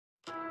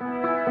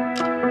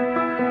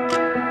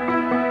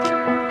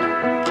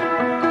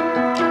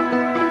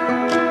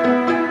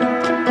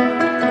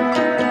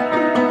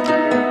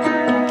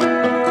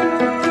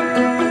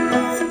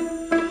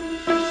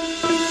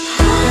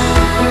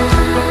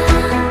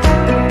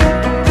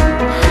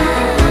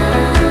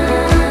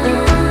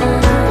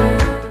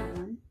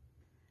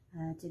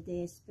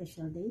today is a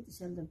special day to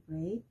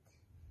celebrate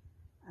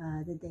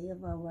the day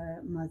of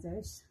our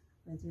mothers,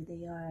 whether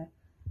they are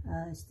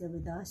still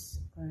with us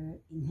or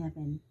in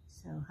heaven.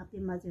 So happy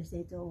Mother's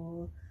Day to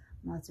all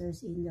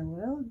mothers in the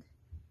world,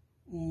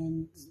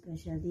 and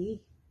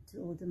especially to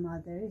all the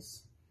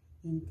mothers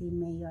in Team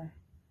Mayor.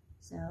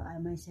 So I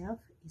myself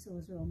is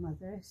also a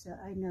mother, so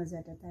I know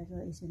that the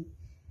title isn't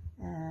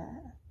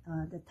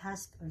the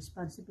task or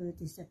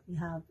responsibilities that we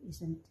have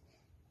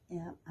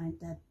aren't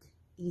that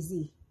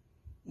easy.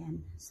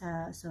 Yan.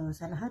 So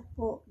sa lahat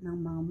po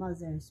ng mga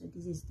mothers, so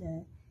this is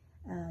the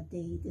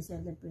day to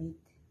celebrate,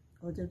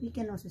 although we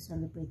can also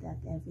celebrate that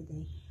every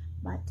day,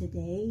 but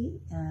today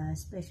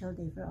special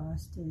day for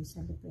us to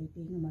celebrate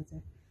being a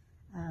mother.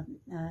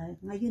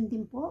 Ngayon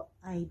din po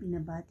ay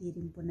binabati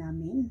rin po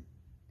namin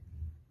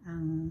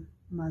ang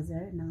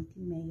mother ng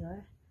Team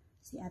Mayor,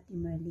 si Ate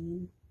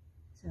Merlin.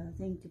 So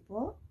thank you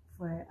po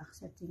for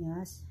accepting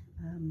us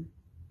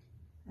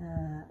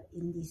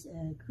in this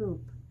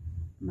group.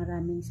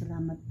 Maraming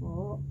salamat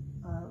po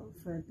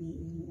for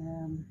being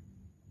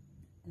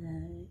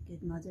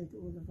good mother to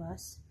all of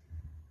us.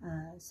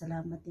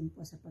 Salamat din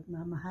po sa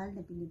pagmamahal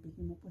na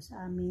binibigyan mo po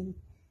sa amin,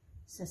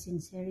 sa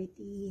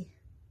sincerity.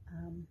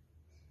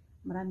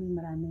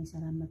 Maraming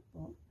salamat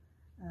po.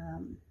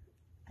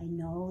 I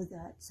know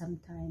that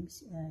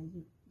sometimes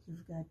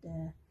you've got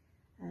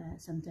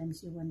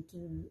sometimes you want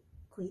to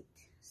quit,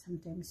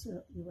 sometimes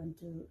you want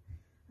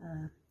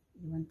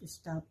to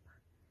stop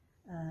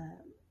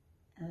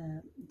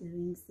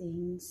doing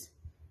things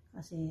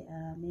kasi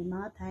may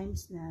mga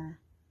times na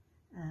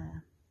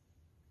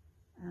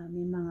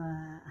may mga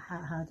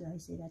how do I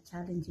say that,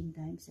 challenging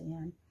times,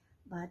 ayan,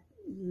 but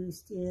you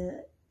still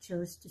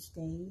chose to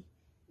stay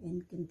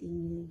and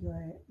continue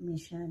your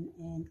mission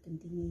and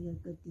continue your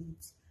good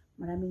deeds.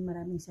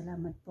 Maraming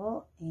salamat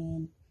po,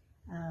 and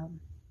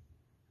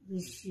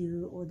wish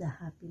you all the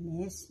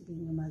happiness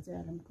being a mother.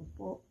 Alam ko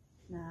po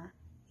na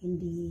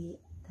hindi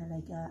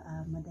talaga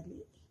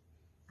madali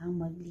ang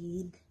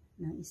mag-lead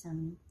ng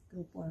isang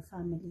group or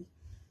family,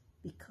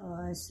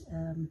 because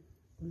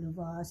all of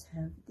us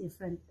have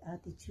different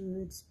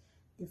attitudes,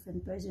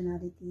 different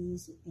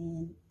personalities,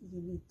 and you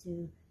need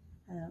to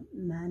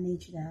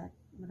manage that.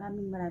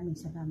 Maraming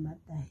salamat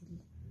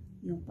dahil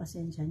yung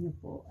pasensya nyo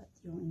po at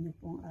yung inyo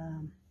pong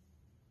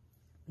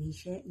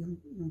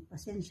yung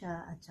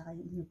pasensya at saka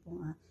yung inyo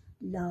pong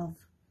love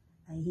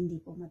ay hindi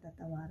po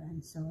matatawaran.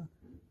 So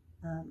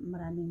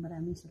maraming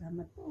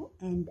salamat po,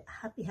 and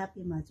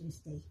happy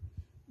Mother's Day.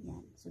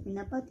 Yan. So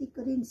binabati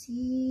ko rin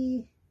si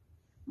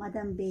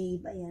Madam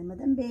Babe. Ayan,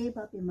 Madam Babe,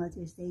 happy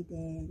Mother's Day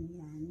din.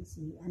 Yan,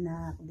 si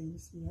Anak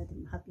Daisy,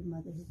 happy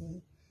Mother's Day.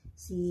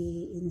 Si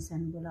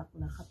Insan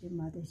Bulaklak, happy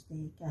Mother's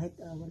Day. Kahit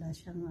wala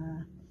siyang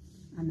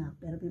anak,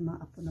 pero may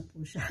mga apo na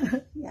po siya.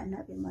 Yan,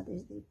 happy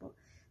Mother's Day po.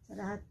 Sa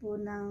lahat po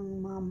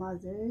ng mga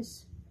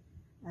mothers,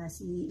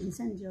 si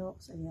Insan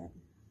Jokes, ayan,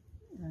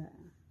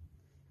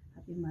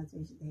 happy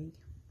Mother's Day.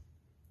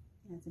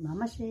 Yan, si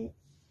Mama She,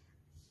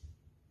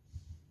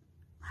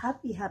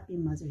 happy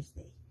Mother's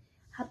Day.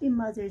 Happy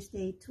Mother's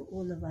Day to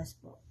all of us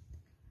po.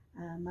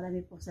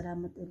 Marami pong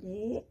salamat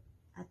ulit,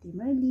 Ate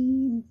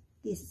Merlin.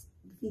 This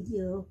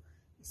video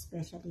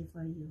especially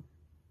for you.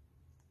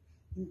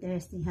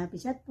 Interesting happy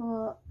chat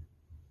po.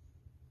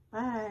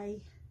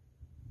 Bye!